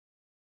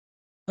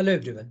Hello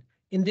everyone.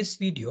 In this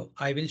video,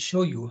 I will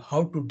show you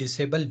how to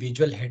disable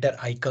visual header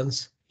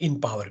icons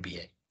in Power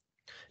BI.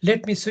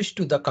 Let me switch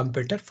to the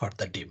computer for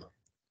the demo.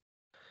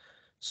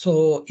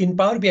 So in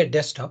Power BI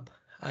desktop,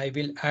 I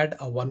will add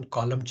a one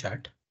column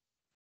chart.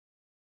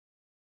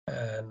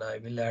 And I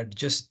will add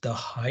just the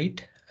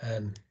height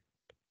and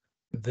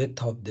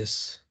width of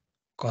this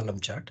column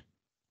chart.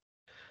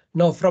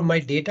 Now from my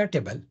data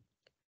table,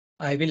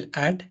 I will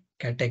add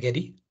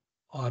category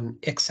on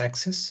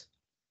x-axis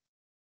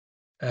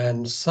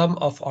and sum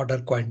of order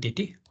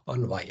quantity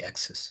on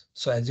y-axis.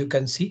 So as you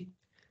can see,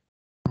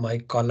 my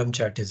column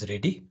chart is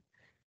ready.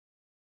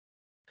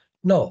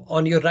 Now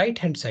on your right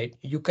hand side,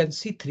 you can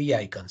see three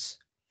icons: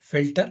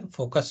 filter,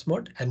 focus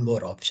mode, and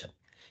more option.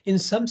 In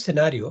some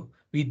scenario,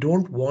 we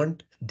don't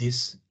want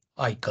these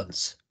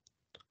icons.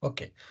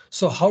 OK,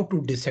 so how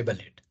to disable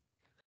it?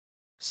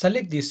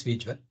 Select this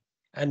visual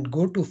and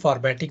go to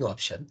formatting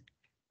option.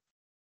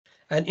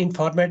 And in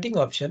formatting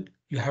option,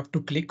 you have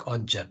to click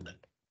on journal.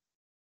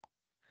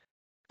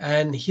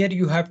 And here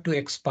you have to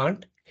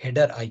expand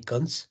header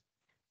icons.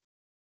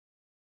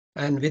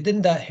 And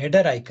within the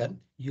header icon,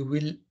 you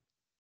will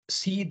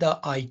see the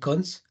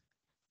icons.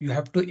 You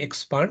have to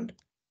expand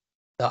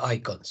the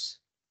icons.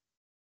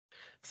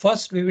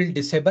 First, we will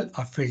disable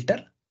a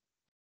filter.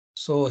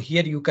 So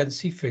here you can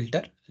see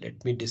filter.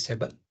 Let me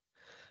disable.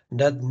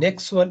 The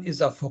next one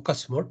is a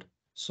focus mode.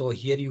 So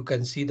here you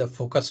can see the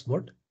focus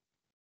mode.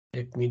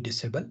 Let me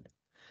disable.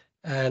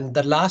 And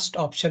the last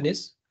option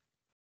is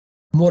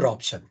more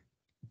option.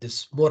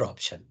 This more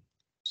option.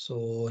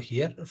 So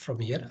here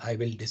from here, I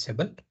will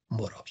disable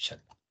more option.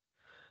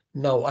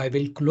 Now I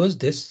will close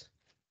this.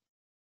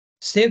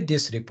 Save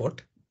this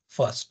report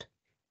first.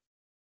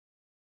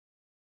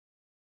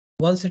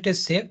 Once it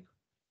is saved,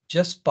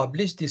 just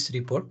publish this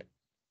report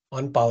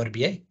on Power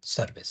BI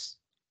service.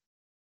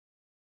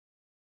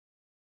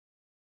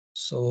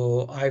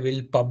 So I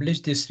will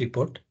publish this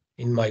report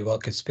in my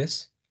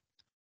workspace.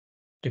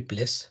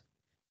 Replace.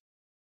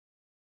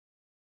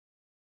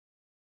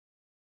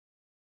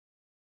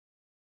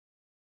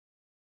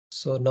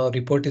 So now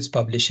report is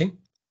publishing.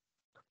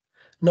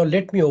 Now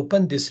let me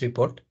open this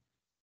report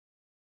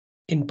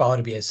in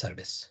Power BI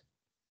service.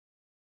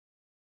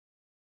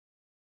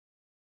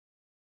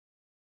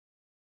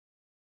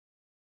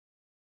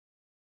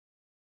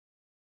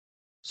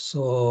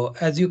 So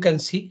as you can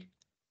see,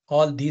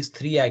 all these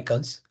three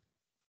icons: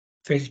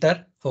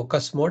 filter,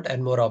 focus mode,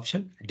 and more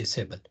option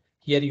disable.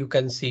 Here you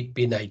can see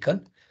pin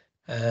icon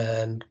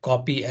and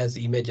copy as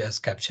image as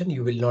caption.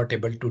 You will not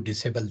able to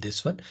disable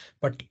this one,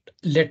 but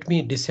let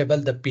me disable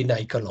the pin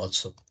icon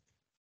also.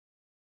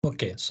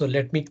 OK, so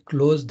let me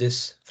close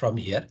this from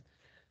here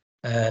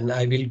and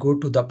I will go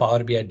to the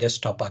Power BI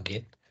desktop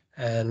again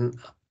and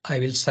I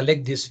will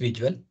select this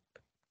visual.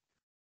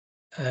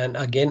 And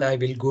again, I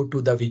will go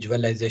to the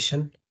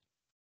visualization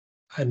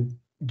and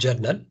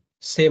journal,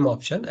 same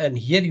option. And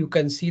here you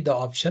can see the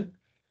option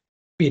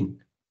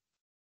pin.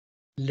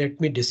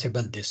 Let me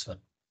disable this one.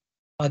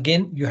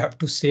 Again, you have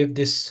to save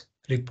this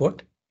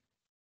report.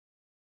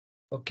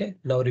 OK,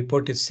 now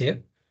report is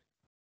saved.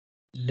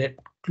 Let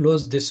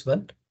close this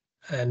one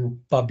and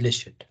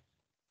publish it.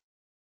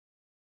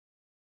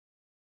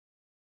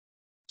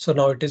 So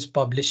now it is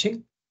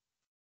publishing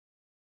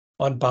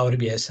on Power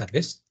BI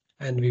service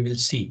and we will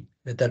see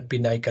whether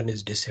pin icon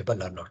is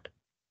disabled or not.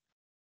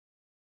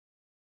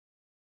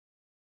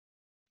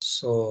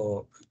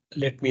 So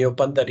let me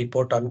open the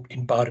report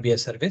in Power BI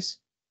service.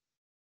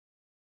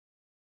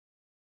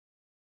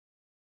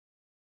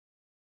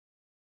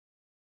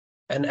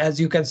 And as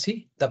you can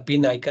see, the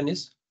pin icon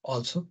is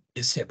also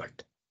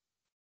disabled.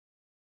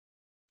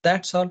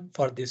 That's all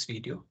for this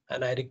video,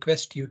 and I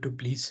request you to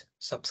please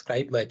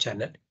subscribe my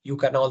channel. You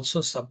can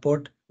also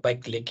support by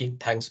clicking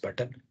thanks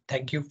button.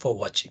 Thank you for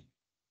watching.